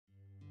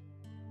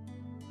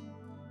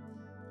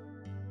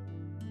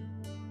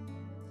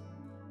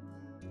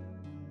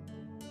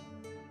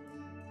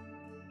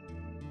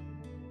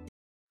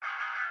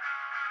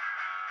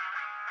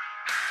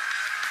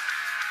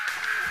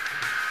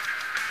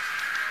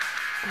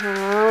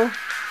Huh?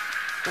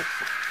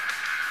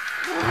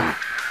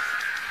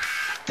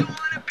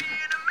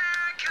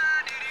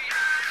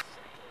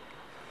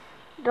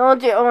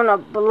 Don't you own a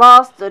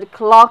blasted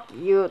clock,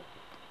 you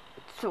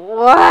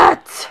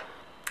twat?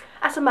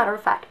 As a matter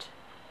of fact,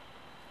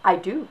 I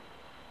do.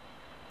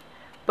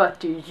 But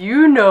do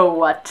you know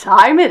what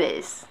time it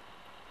is?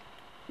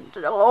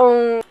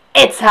 Don't.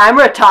 It's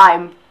hammer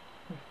time,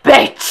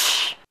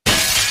 bitch!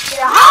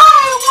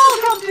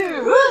 Hi, welcome to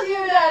Who's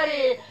Your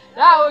Daddy?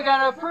 Now we're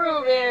gonna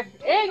prove if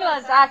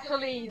England's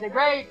actually the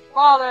great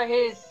father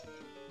he's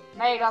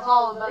made us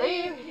all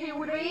believe he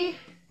would be.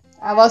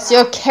 I was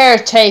your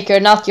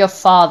caretaker, not your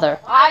father.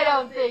 I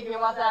don't think he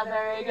was that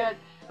very good.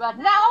 But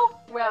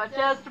now, we have a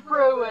chance to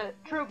prove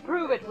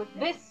it with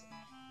this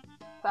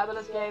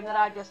fabulous game that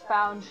I just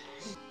found.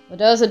 For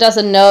those who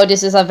doesn't know,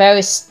 this is a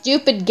very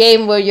stupid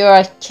game where you're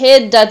a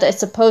kid that is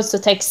supposed to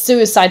take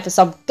suicide for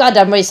some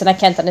goddamn reason I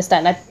can't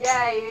understand.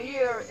 Yeah,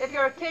 if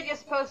you're a kid, you're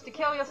supposed to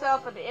kill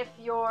yourself, and if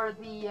you're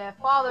the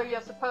father,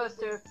 you're supposed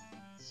to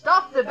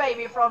stop the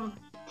baby from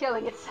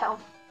killing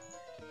itself.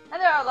 And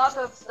there are a lot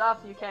of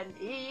stuff you can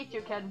eat,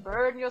 you can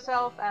burn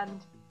yourself,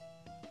 and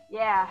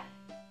yeah,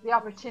 the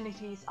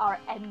opportunities are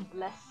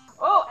endless.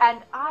 Oh,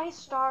 and I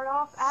start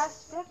off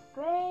as the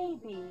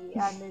baby,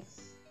 and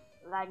it's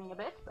lagging a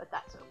bit, but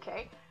that's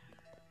okay.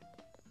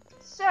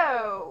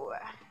 So,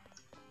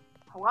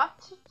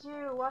 what to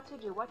do?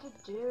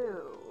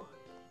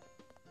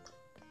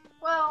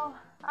 Well,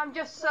 I'm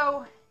just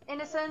so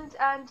innocent,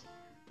 and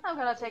I'm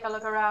gonna take a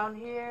look around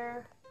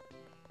here,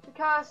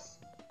 because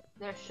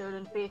there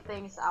shouldn't be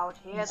things out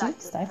here that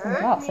could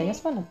hurt me.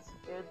 Is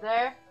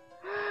there?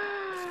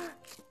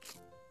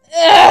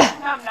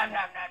 Nom, nom, nom,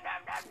 nom,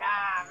 nom,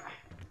 nom.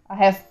 I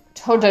have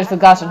totally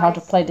forgotten how to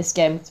play this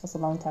game. It was a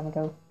long time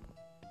ago.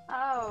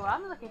 Oh,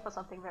 I'm looking for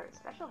something very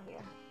special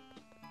here.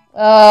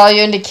 Oh,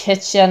 you're in the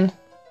kitchen.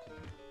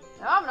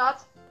 No, I'm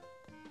not.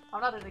 I'm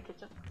not in the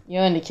kitchen.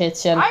 You're in the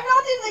kitchen. I'm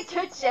not in the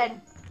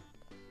kitchen!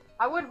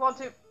 I wouldn't want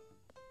to.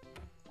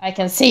 I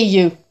can see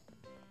you.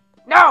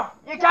 No!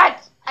 You can't!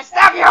 I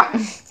stab you!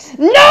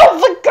 No,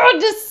 for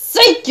goodness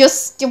sake, you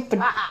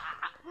stupid.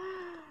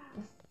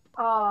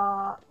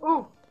 Ooh.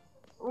 Ooh.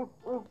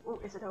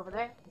 Is it over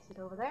there? Is it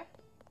over there?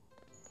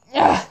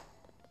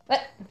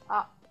 What?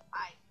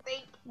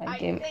 I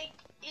think,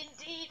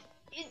 indeed,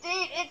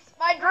 it's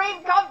my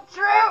dream come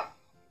true!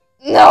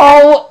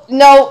 No! Yes!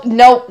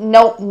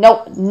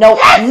 No!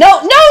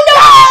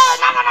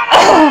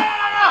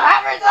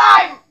 Hammer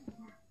time!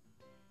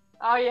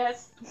 Oh,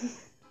 yes.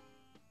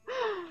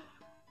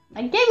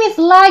 My game is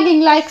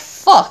lagging like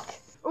fuck.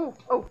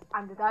 Oh,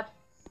 I'm the dad.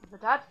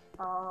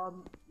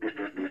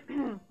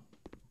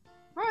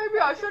 Maybe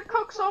I should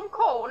cook some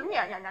coal.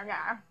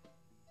 Yeah.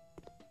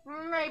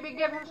 Maybe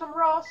give him some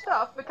raw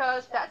stuff,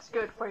 because that's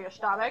good for your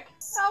stomach.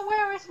 Now,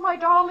 where is my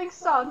darling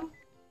son?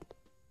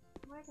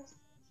 Where is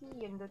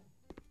he in the...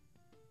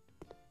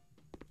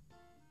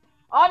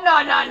 Oh, no.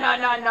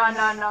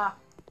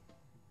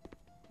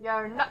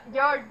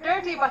 You're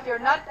dirty, but you're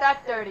not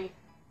that dirty.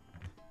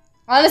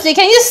 Honestly,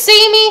 can you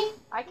see me?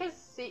 I can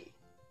see.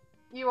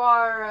 You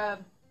are,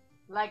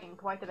 lagging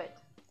quite a bit.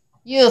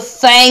 You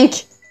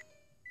think?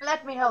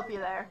 Let me help you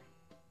there.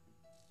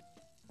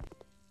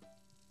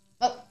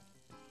 Oh.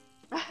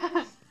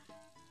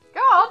 Go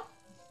on.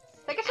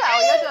 Take a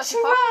shower. You're just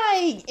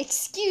trying.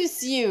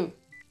 Excuse you.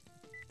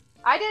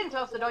 I didn't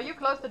close the door. You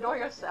closed the door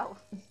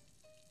yourself.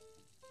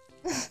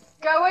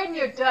 Go in,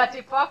 you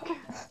dirty fuck.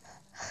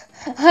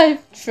 I'm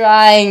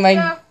trying, my...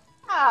 No.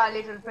 Ah,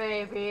 little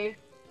baby.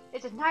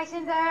 Is it nice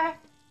in there?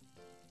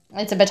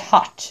 It's a bit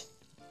hot.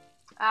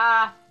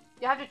 Ah,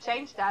 you have to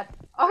change that.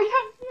 Oh,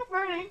 you're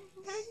burning.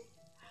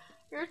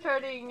 You're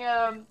turning,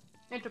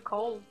 into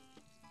coal.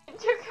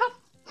 You got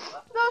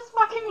those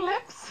fucking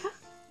lips.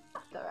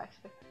 There,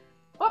 actually.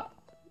 Whoop.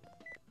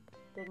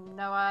 Didn't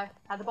know I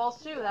had the balls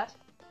to do that.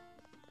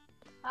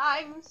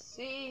 I'm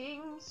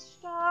seeing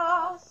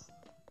stars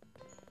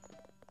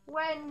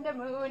when the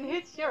moon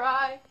hits your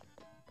eye.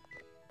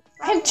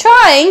 I'm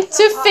trying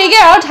to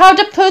figure out how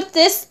to put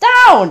this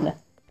down.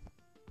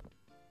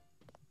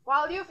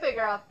 While you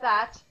figure out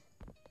that,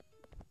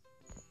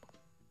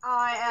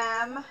 I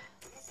am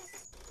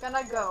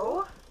gonna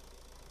go.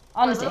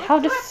 Honestly, how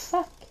the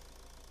fuck?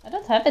 I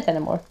don't have it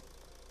anymore.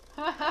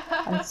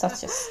 I'm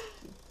such a...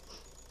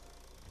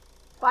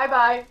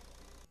 Bye-bye.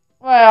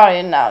 Where are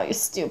you now, you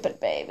stupid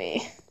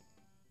baby?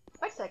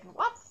 Wait a second,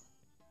 what?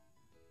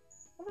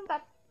 Isn't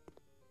that...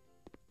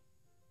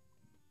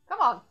 Come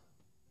on.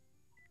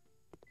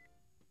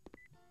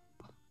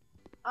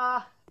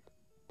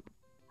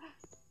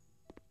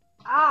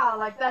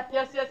 Like that.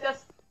 Yes.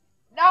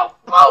 No,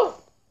 boom!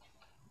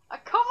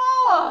 Come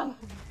on!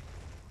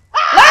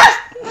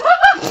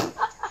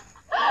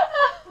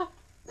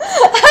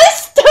 I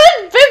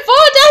stood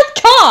before that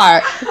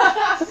car!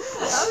 I'm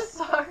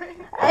sorry.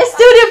 I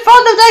stood in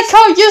front of that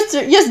car,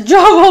 just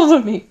drove over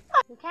me.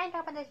 You can't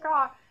open this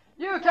door.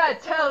 You can't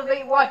tell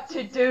me what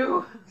to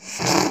do.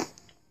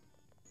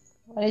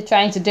 What are you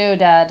trying to do,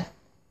 Dad?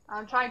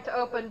 I'm trying to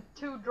open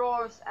 2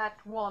 drawers at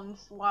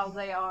once while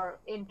they are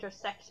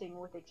intersecting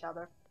with each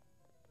other.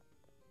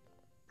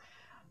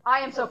 I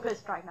am so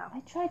pissed right now.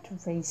 I tried to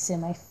raise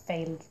him, I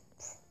failed.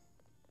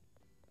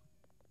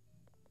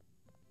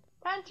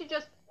 Can't you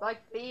just, like,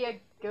 be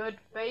a good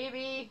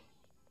baby?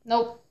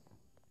 Nope.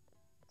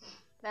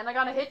 Then I'm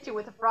gonna hit you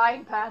with a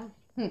frying pan.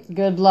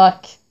 Good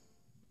luck.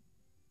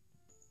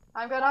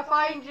 I'm gonna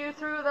find you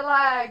through the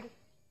lag.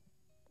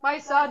 My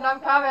son,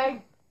 I'm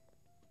coming.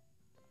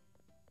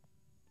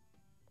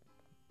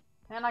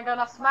 And I'm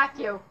gonna smack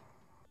you.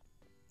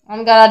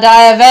 I'm gonna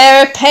die a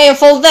very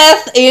painful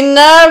death in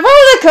a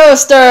roller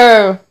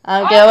coaster.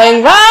 I'm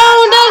going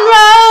round and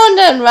round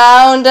and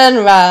round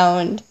and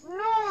round.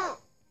 No!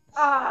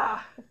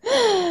 Ah!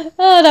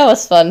 Oh, that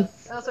was fun.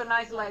 Those are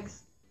nice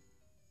legs.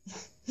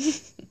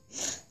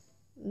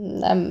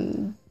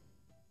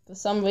 For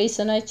some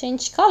reason I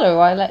changed color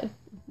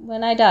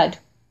when I died.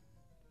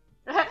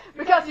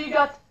 Because you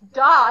got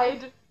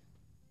died.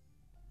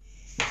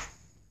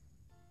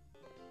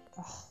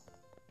 Oh.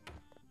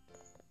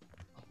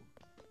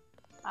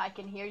 I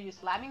can hear you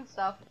slamming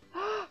stuff.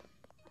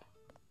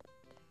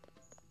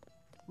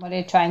 What are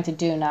you trying to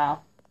do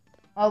now?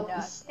 Oh,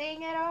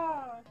 Nothing at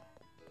all.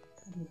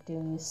 what are you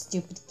doing, you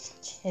stupid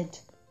kid?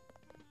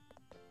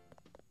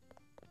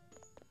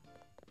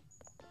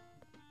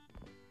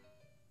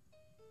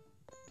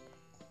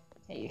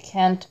 Okay, you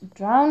can't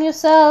drown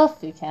yourself.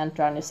 You can't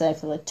drown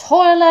yourself in the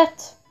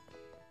toilet.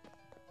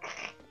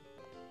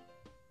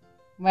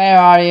 Where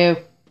are you?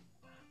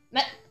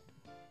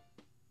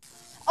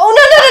 Oh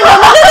no no no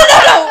no no no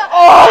no!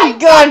 Oh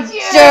god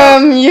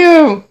damn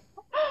you!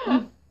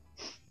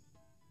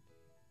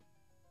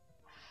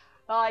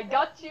 I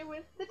got you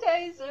with the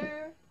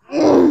taser.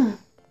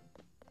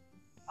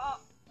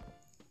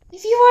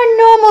 If you were a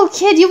normal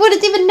kid, you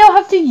wouldn't even know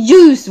how to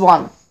use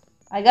one.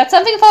 I got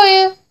something for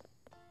you.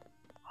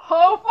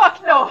 Oh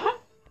fuck no!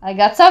 I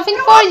got something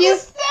Go for up you. the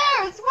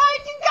stairs! Why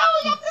are you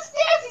going up the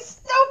stairs, you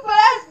stupid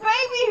ass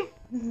baby?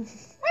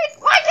 Wait,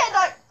 why can't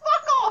I?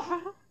 Fuck off!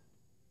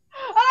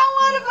 I don't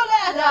want a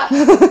banana!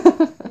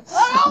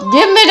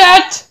 Give me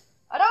that!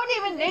 I don't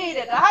even need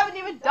it. I haven't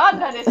even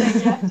done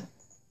anything yet.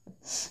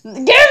 Give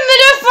me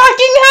the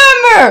fucking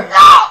hammer!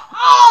 No!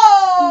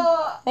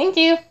 Oh! Thank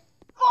you.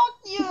 Fuck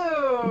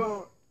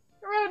you!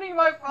 You're ruining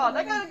my fun.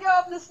 I gotta go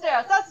up the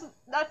stairs.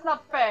 That's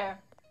not fair.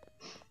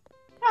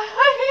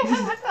 It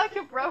looks like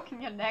you've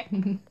broken your neck.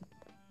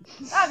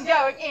 I'm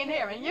going in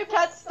here and you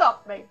can't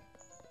stop me.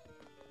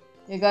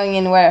 You're going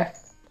in where?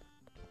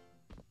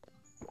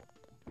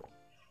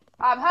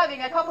 I'm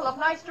having a couple of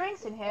nice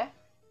drinks in here.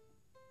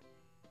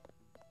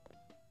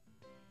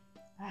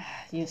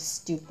 You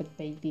stupid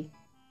baby.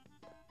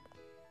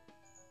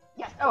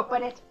 Yes,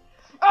 open it.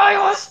 I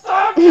will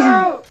stab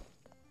you!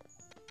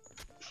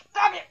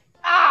 Stab you!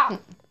 Ah!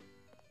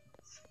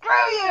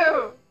 Screw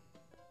you!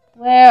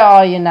 Where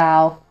are you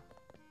now?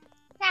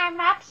 I'm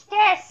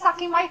upstairs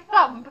sucking my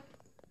thumb.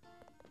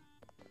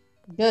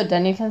 Good,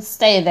 then you can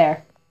stay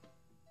there.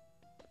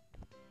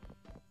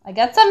 I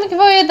got something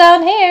for you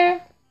down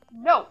here.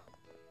 No.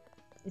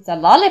 It's a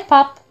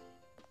lollipop.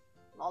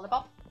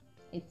 Lollipop?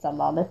 It's a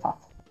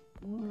lollipop.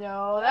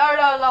 No, there are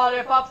no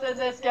lollipops in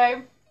this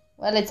game.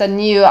 Well, it's a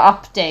new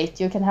update.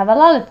 You can have a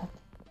lollipop.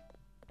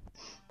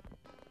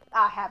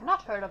 I have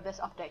not heard of this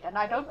update and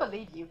I don't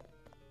believe you.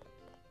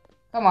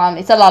 Come on,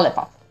 it's a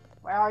lollipop.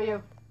 Where are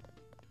you?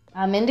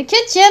 I'm in the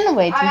kitchen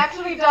waiting. I'm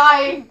actually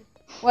dying.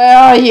 Where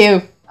are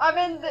you? I'm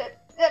in the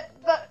outfit.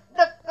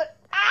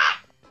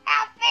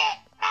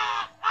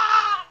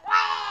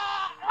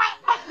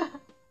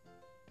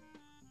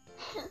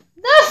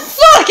 The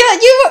fuck?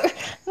 You were...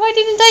 Why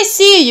didn't I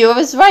see you? It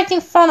was right in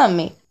front of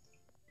me.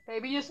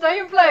 Maybe you stay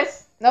in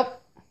place.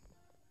 Nope.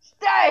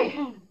 Stay.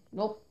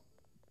 Nope.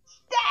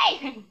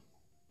 Stay.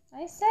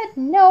 I said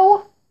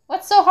no.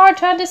 What's so hard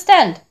to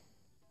understand?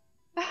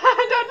 Don't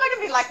look at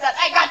me like that.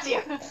 I got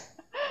you.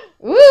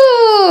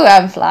 Ooh,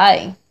 I'm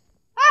flying.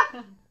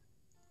 I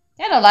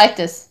don't like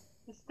this.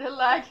 It's still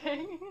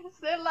lagging. It's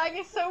still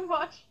lagging so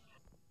much.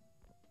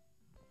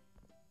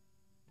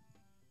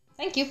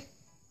 Thank you.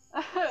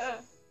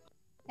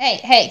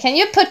 Hey, can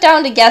you put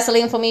down the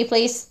gasoline for me,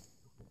 please?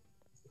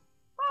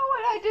 Why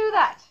would I do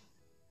that?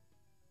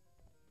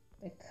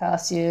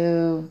 Because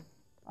you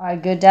are a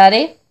good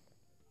daddy.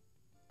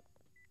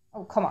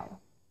 Oh, come on.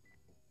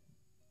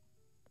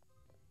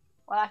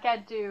 Well, I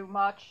can't do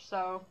much,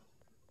 so...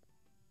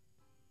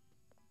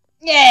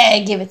 Yeah,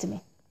 give it to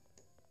me.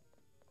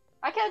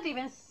 I can't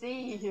even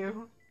see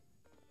you.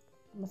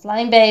 I'm a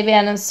flying baby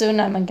and then soon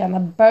I'm gonna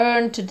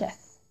burn to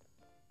death.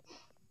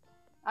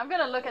 I'm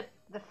gonna look at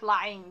the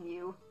flying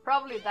you.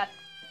 Probably that...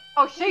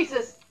 Oh,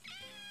 Jesus!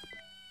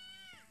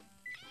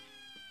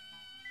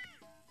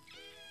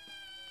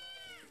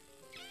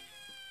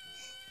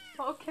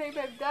 Okay,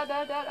 babe. Dad.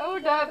 Oh,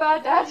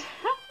 dad.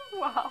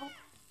 Wow.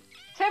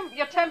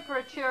 Your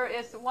temperature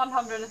is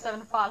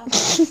 107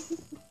 Fahrenheit.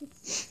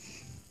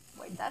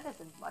 Wait, that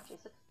isn't much,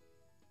 is it?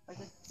 Or is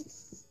it?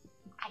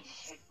 I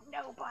should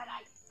know, but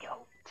I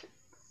don't.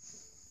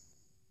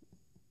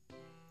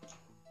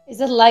 Is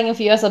it lagging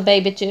for you as a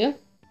baby too?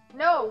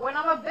 No, when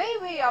I'm a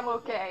baby, I'm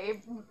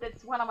okay.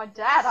 It's when I'm a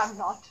dad, I'm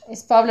not.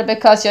 It's probably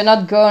because you're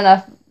not grown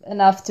up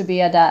enough to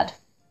be a dad.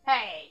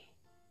 Hey!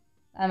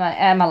 Am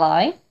I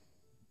lying?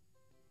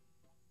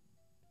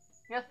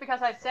 Just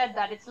because I said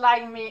that, it's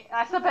lying me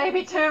as a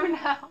baby too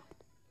now.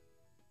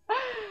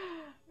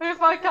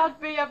 If I can't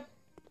be an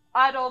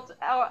adult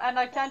and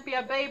I can't be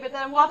a baby,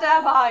 then what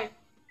am I?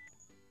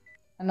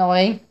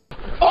 Annoying.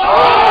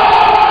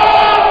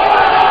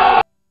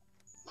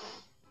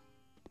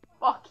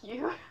 Fuck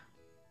you.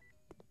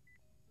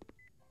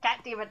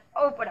 Can't even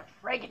open a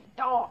friggin'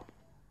 door.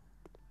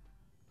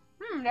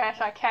 There's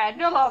a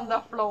candle on the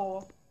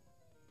floor.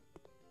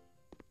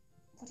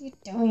 What are you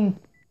doing?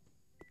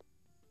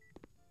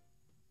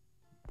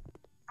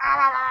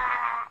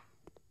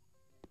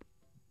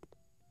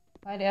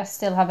 Why do I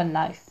still have a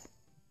knife?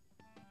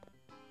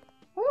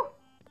 Woo.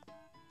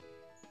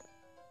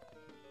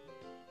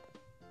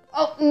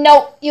 Oh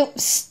no, you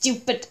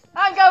stupid!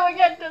 I'm going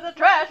into the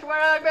trash where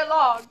I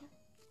belong.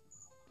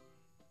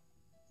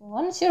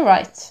 Once you're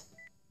right.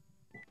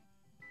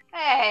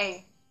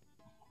 Hey,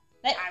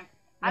 Hey,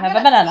 I'm have a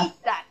gonna banana.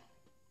 eat that.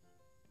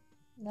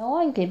 No,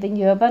 I'm giving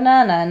you a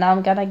banana and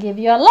I'm gonna give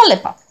you a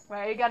lollipop. Where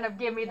are you gonna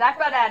give me that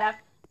banana?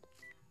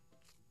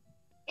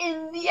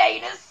 In the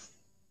anus.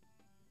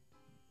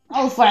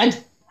 Alfred!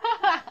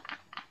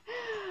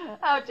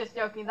 I was just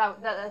joking,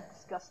 that's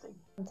disgusting.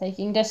 I'm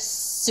taking the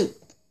soup.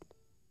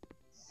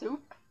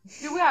 Soup?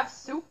 Do we have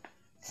soup?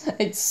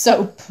 It's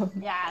soap.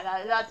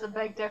 Yeah, that's a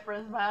big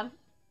difference, man.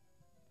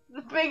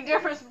 The big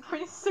difference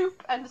between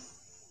soup and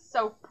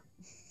soap.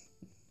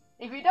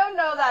 If you don't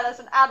know that as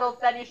an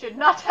adult, then you should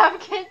not have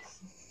kids.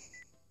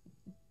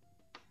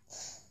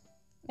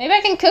 Maybe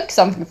I can cook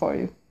something for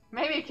you.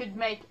 Maybe you could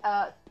make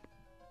a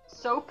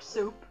soap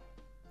soup.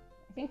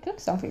 I can cook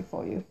something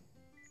for you.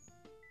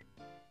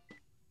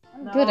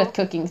 I'm No. good at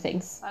cooking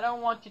things. I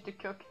don't want you to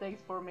cook things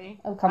for me.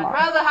 Oh, come on.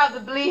 I'd rather have the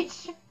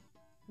bleach.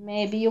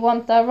 Maybe you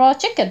want a raw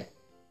chicken?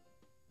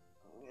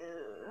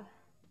 Ugh.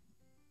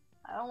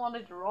 I don't want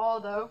it raw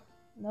though.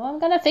 No, I'm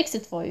gonna fix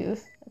it for you.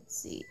 Let's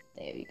see.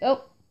 There we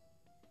go.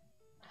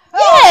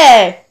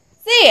 Yeah!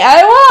 See,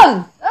 I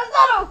won! That's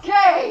not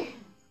okay!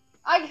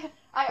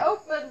 I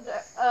opened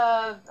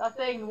a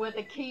thing with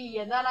a key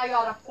and then I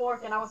got a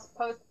fork and I was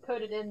supposed to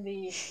put it in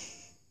the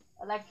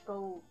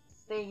electrical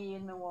thingy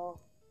in the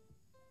wall.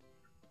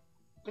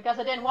 Because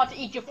I didn't want to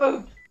eat your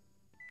food.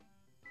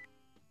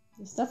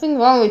 There's nothing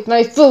wrong with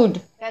my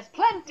food. There's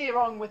plenty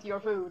wrong with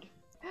your food.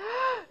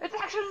 It's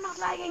actually not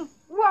lagging.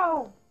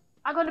 Whoa!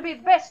 I'm gonna be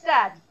the best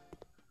dad.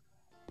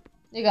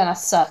 You're gonna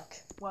suck.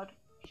 What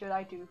should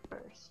I do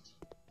first?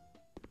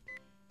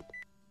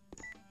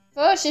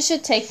 First, you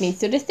should take me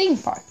to the theme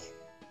park.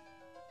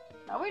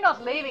 Are we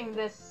not leaving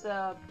this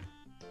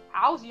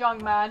house,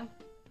 young man?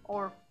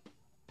 Or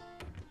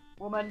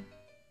woman?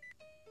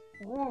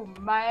 Ooh,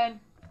 man.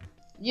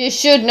 You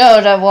should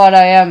know that what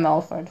I am,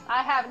 Alfred.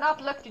 I have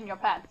not looked in your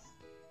pants.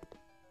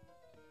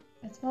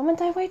 At the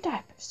moment, I wear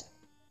diapers.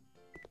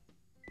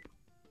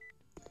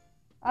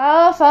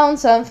 I found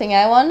something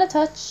I want to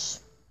touch.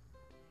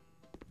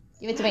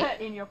 Give it to me.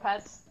 In your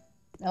pants.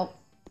 Nope.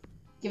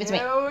 Give it to me.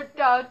 You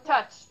don't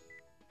touch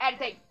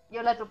anything,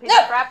 you little piece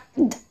of crap.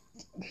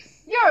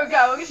 You're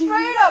going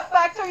straight up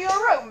back to your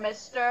room,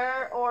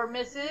 mister, or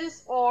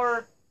Mrs.,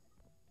 or...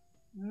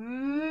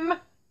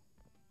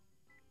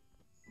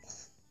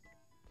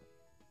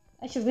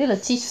 I should really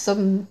teach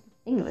some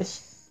English.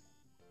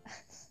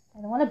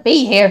 I don't want to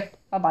be here.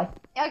 Bye-bye.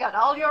 I got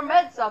all your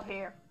meds up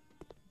here.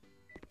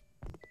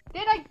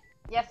 Did I?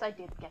 Yes, I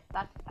did get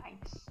that,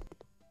 thanks.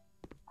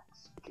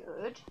 That's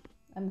good.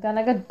 I'm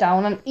gonna go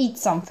down and eat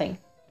something.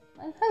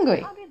 I'm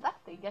hungry. How did that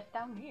thing get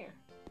down here?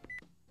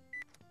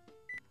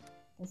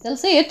 I still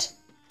see it.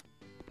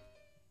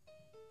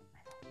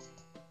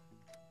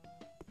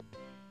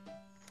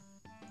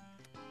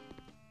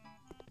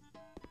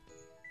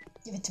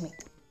 Give it to me.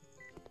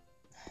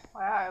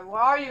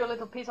 Where are you,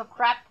 little piece of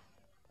crap?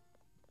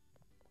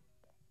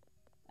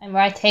 I'm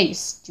right here, you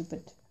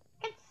stupid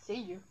I can't see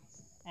you.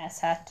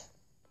 asshat.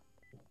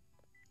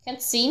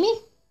 Can't see me?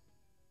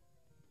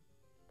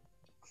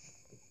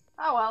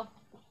 Oh well.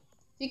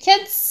 You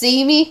can't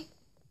see me?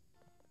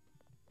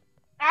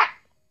 Ah!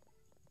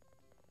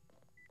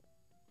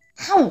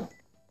 Ow!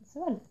 Is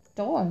there a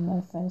door in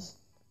my face?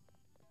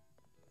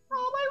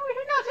 Oh, maybe we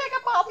should go take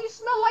a bath. You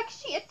smell like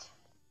shit.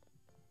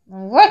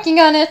 I'm working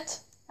on it.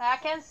 I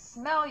can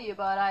smell you,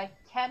 but I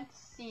can't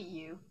see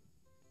you.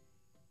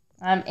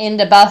 I'm in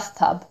the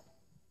bathtub.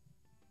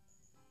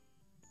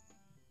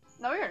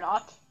 No, you're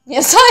not.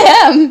 Yes,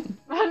 I am.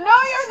 No,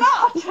 you're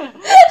not.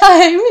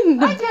 I'm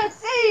in I the. can't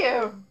see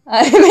you.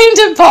 I'm in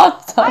the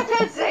bathtub. I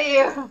can't see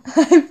you.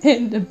 I'm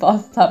in the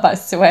bathtub. I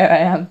swear I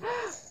am.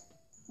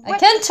 I What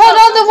can't the turn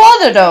fuck on the is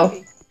water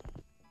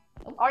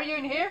though. Are you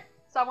in here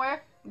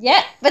somewhere?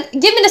 Yeah, but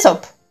give me the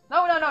soap.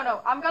 No.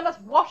 I'm gonna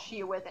wash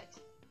you with it.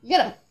 You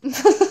know.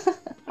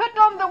 Put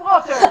on the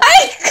water.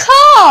 I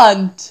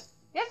can't.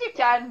 Yes, you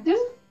can.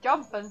 Just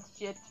jump and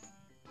shit.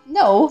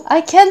 No, I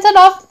can't turn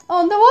off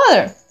on the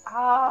water.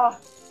 Ah,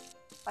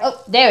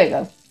 Oh, there we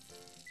go.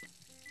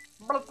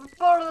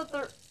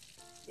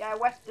 Yeah,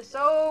 wet the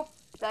soap.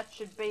 That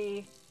should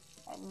be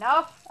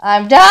enough.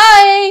 I'm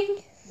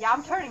dying! Yeah,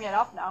 I'm turning it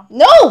off now.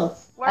 No!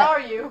 Where are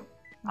you?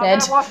 I'm Dead.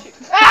 gonna wash you.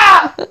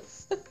 Ah!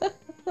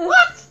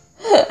 What?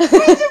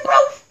 Where's the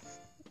roof?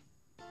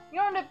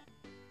 You're in the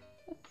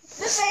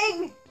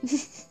thing.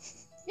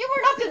 You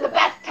were not in the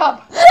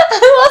bathtub.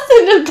 I was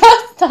in the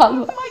bathtub.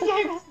 My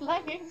game is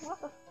lagging. What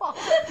the fuck?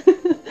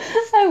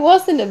 I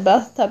was in the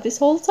bathtub this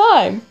whole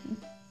time.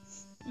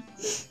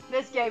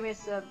 This game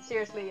is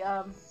seriously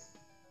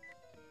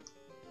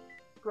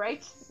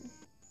great.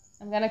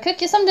 I'm gonna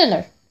cook you some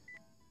dinner.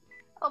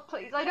 Oh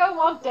please, I don't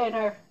want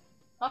dinner.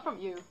 Not from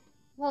you.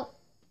 Well,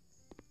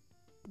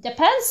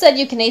 Japan said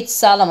you can eat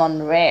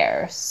salmon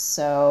rare,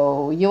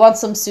 so you want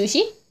some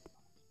sushi?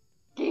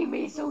 Give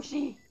me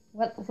sushi.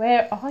 Well,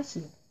 where are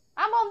you?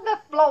 I'm on the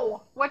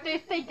floor. What do you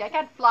think? I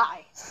can't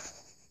fly.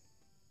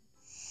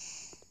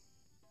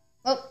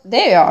 Oh,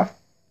 there you are.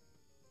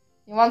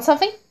 You want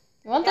something?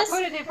 You want Yeah, this?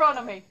 put it in front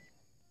of me.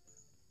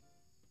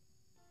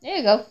 There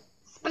you go.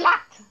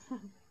 Splat!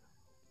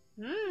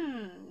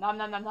 Nom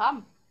nom nom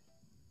nom.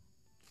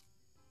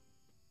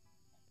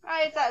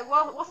 Right, that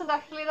wasn't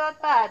actually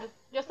that bad.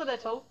 Just a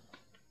little.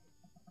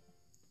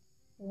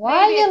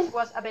 Why Maybe you... it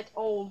was a bit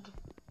old.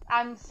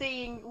 I'm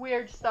seeing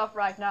weird stuff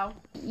right now.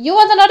 You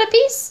want another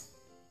piece?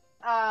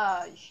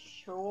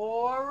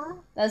 Sure.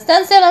 Then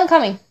stand still, I'm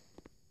coming.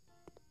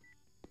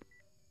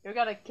 You're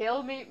gonna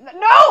kill me?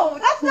 No!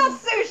 That's not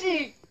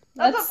sushi!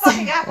 That's a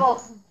fucking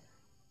apple!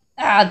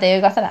 Ah, there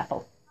you got an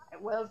apple. I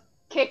will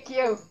kick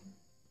you.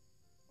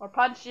 Or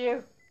punch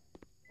you.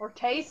 Or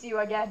tase you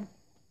again.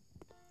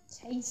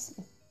 Chase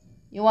me.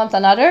 You want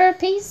another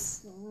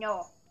piece?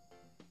 No.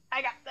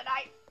 I got the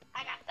knife.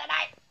 I got the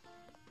knife.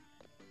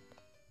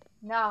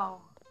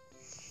 No.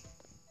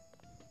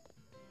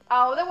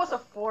 Oh, there was a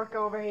fork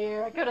over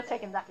here. I could have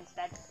taken that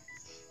instead.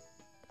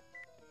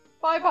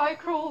 Bye bye,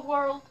 cruel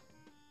world.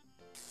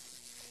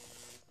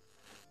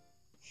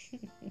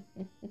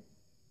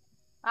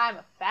 I'm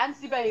a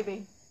fancy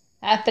baby.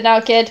 Happy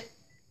now, kid.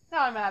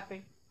 Now I'm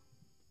happy.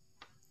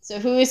 So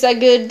who is a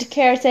good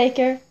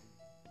caretaker?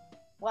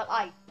 Well,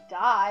 I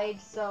died,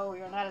 so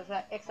you're not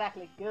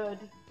exactly good.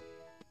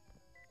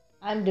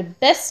 I'm the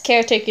best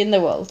caretaker in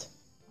the world.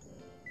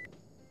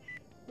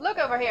 Look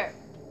over here.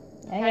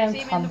 I Can am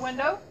you see me in the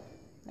window?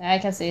 I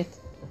can see it.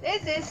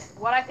 This is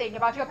what I think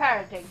about your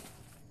parenting.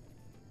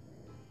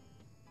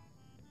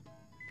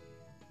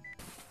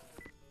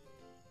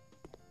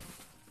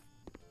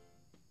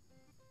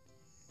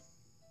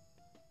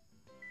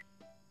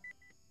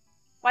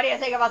 What do you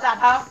think about that,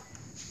 huh?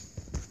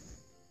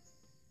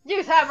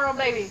 Use hammer on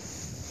baby.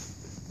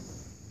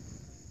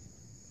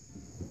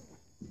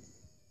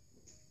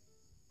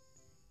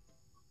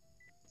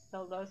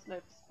 Tell those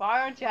lips.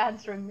 Why aren't you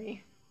answering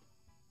me?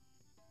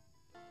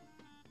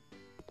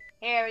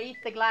 Here, eat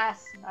the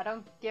glass. I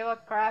don't give a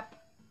crap.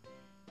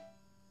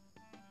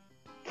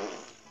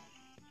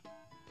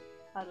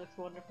 That looks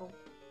wonderful.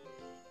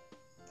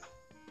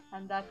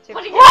 And that too.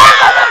 What did you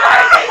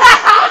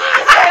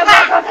say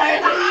about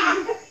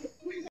paternity?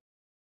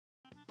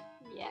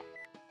 Yeah.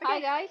 Hi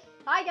guys.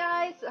 Hi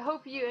guys. I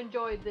hope you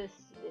enjoyed this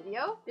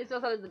video. This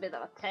was a little bit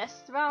of a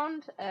test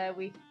round.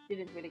 We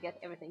didn't really get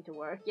everything to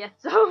work yet,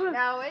 so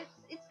No,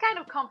 it's kind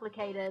of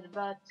complicated,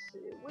 but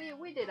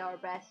we did our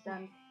best,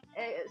 and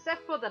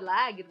except for the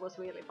lag, it was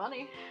really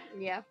funny.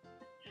 yeah.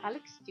 I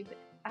look stupid.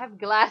 I have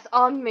glass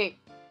on me.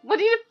 What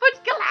did you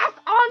put glass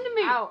on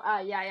me?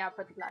 Oh, yeah, I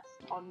put the glass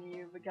on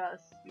you because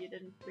you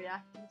didn't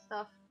react and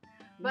stuff.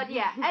 But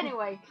yeah,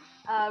 anyway,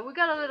 we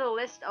got a little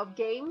list of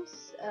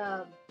games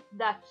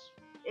that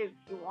if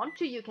you want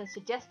to, you can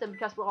suggest them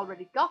because we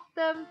already got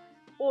them,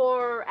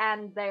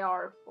 and they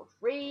are for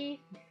free.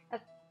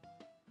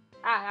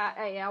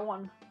 I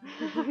won.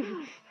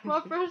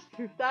 My first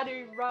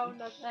daddy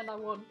round, and I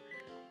won.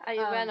 I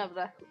ran over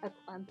the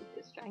Atlantic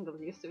to strangle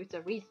you, so it's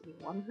a reason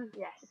one.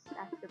 Yes,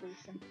 that's the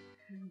reason.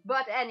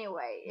 But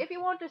anyway, if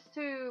you want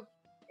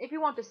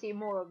to see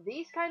more of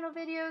these kind of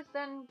videos,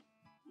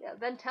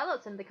 then tell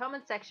us in the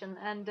comment section,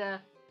 and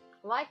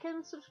like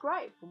and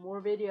subscribe for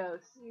more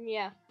videos.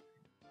 Yeah.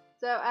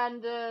 So,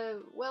 and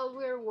well,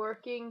 we're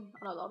working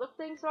on a lot of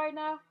things right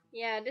now.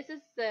 Yeah, this is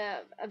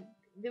the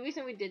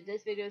reason we did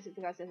this video is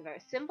because it's a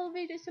very simple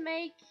video to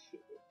make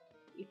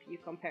if you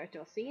compare it to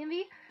a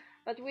CMV.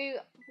 But we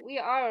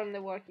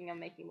are working on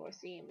making more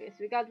CMVs.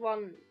 We got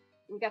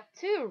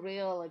two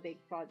really big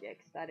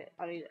projects that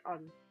are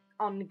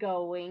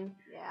ongoing.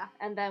 Yeah.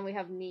 And then we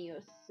have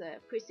Neo's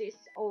pretty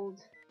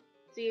old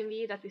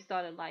CMV that we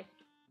started like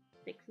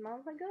 6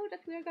 months ago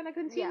that we're gonna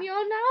continue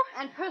on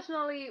now. And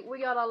personally,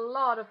 we got a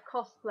lot of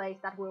cosplays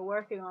that we're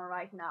working on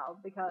right now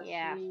because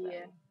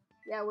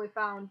we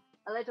found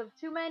a little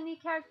too many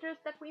characters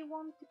that we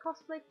want to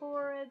cosplay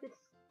for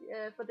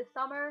this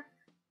summer.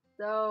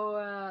 So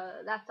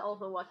that's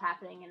also what's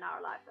happening in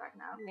our lives right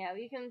now. Yeah,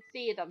 you can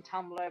see it on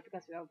Tumblr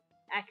because we are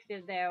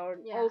active there.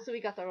 Also,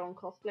 we got our own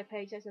cosplay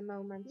page at the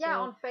moment. Yeah,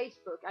 so. on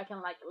Facebook. I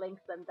can like link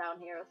them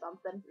down here or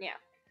something. Yeah.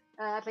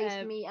 At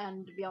least me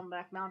and Beyond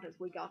Black Mountains,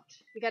 we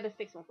gotta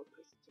fix one for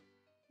Prissy.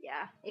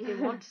 Yeah, if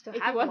you want to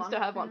if have you want one. to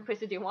have one,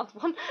 Prissy, do you want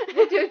one?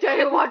 do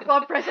you want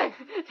one, Prissy?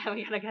 Then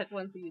we're gonna get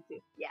one for you too.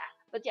 Yeah.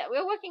 But yeah,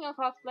 we're working on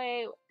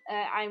cosplay.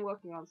 I'm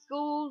working on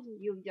school.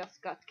 You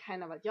just got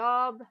kind of a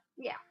job.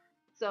 Yeah.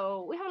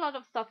 So we have a lot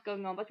of stuff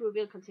going on, but we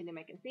will continue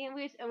making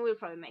theories, and we'll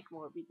probably make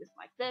more videos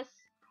like this.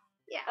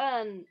 Yeah.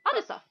 And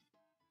other stuff.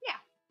 Yeah.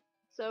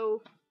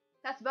 So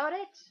that's about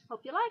it.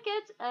 Hope you like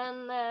it,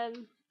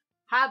 and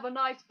have a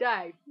nice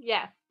day.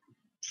 Yeah.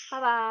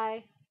 Bye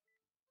bye.